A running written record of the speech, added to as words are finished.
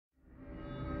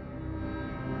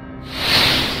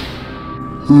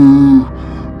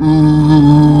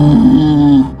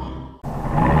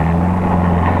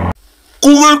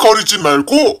꾸물거리지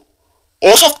말고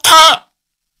어서 타!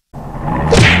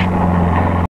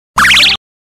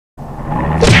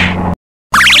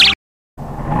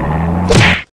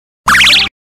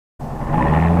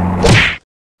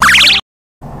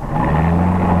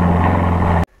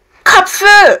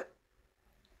 캅스!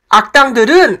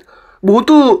 악당들은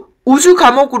모두 우주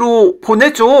감옥으로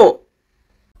보내줘.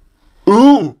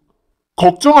 응,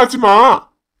 걱정하지 마.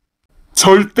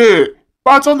 절대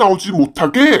빠져나오지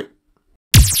못하게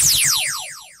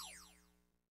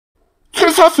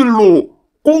쇠사슬로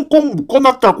꽁꽁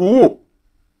묶어놨다고.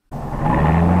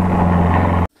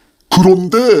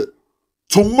 그런데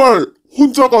정말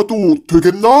혼자 가도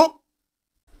되겠나?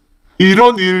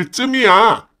 이런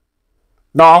일쯤이야.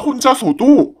 나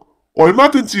혼자서도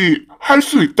얼마든지 할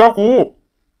수 있다고.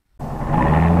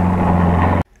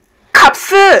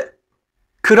 캅스!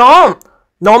 그럼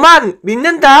너만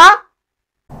믿는다.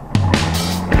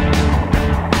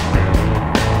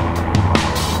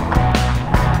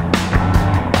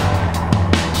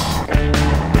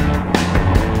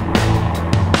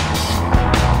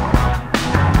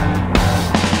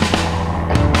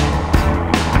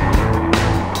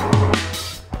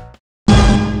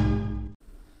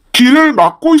 길을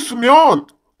막고 있으면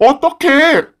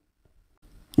어떡해?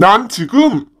 난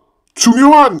지금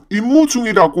중요한 임무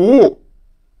중이라고.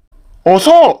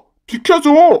 어서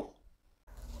비켜줘.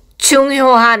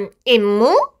 중요한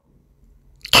임무?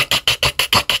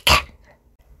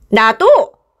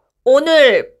 나도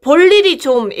오늘 볼 일이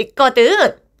좀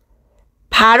있거든.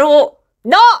 바로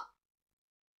너!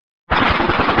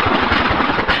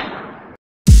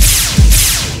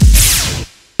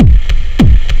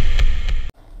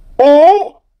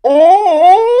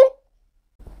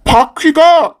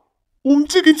 바퀴가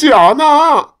움직이지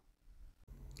않아.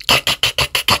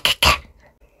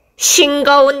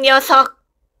 싱거운 녀석.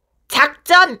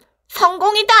 작전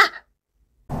성공이다.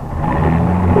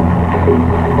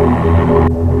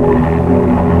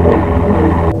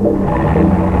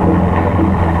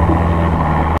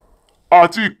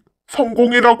 아직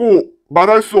성공이라고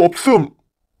말할 수 없음.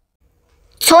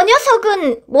 저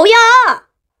녀석은 뭐야?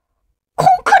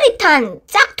 콩크리탄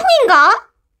짝퉁인가?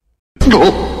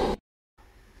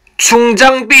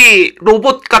 중장비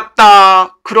로봇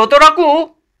같다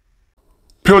그러더라고.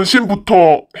 변신부터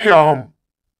해야 함.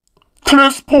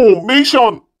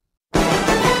 트랜스포메이션.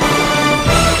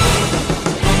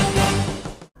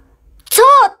 저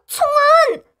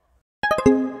총은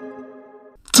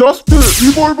저스트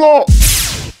리볼버.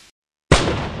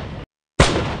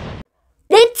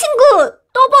 내 친구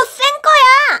또보 센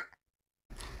거야.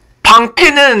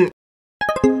 방패는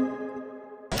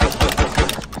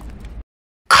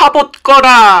카봇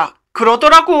거라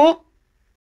그러더라고.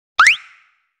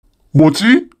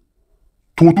 뭐지?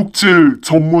 도둑질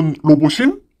전문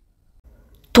로봇임?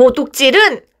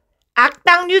 도둑질은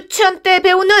악당 유치원 때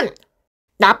배우는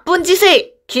나쁜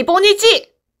짓의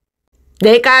기본이지.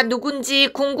 내가 누군지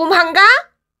궁금한가?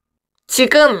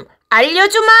 지금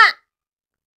알려주마.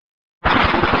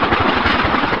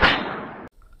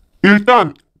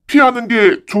 일단 피하는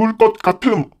게 좋을 것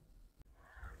같음.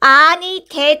 아니,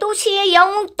 대도시의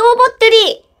영웅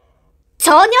또봇들이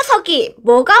저 녀석이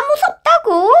뭐가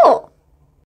무섭다고?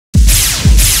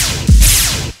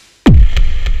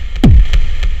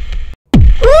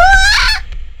 우와!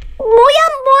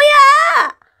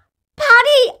 뭐야?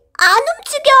 발이 안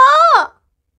움직여.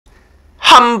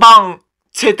 한 방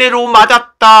제대로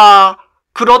맞았다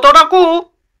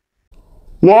그러더라고.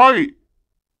 와이,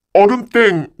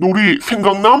 얼음땡 놀이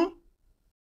생각남?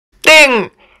 땡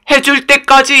해줄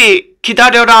때까지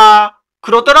기다려라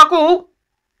그러더라고.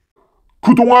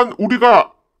 그동안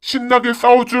우리가 신나게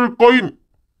싸워줄 거임.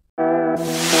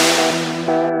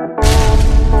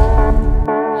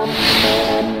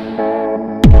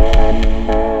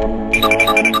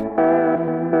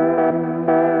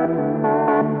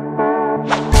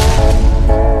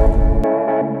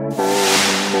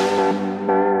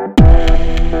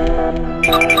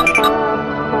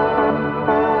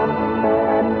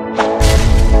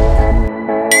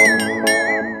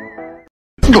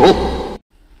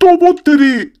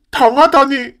 로봇들이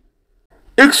당하다니.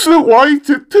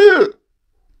 XYZ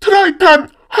트라이탄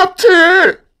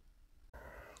합체해.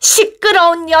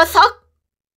 시끄러운 녀석.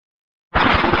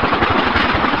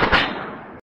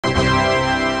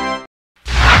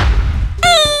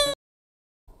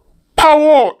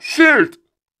 파워 쉴드.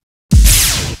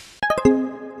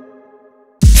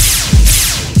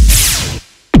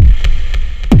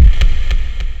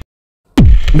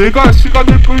 내가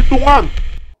시간을 끌 동안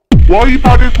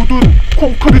Y발에 굳은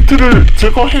콘크리트를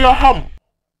제거해야 함.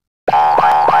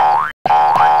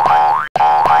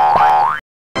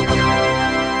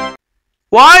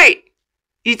 와이!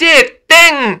 이제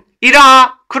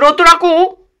땡이라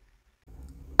그러더라고.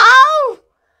 아우,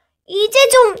 이제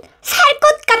좀 살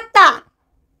것 같다.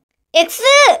 X,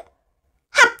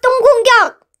 합동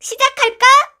공격 시작할까?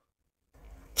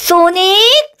 소닉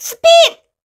스피드!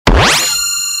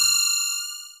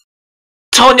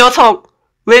 저 녀석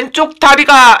왼쪽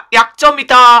다리가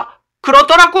약점이다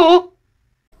그러더라고.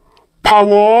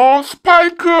 파워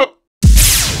스파이크.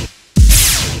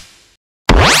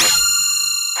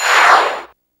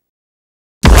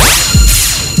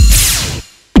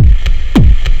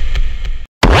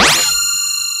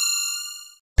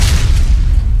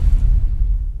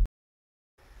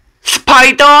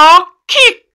 스파이더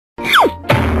킥!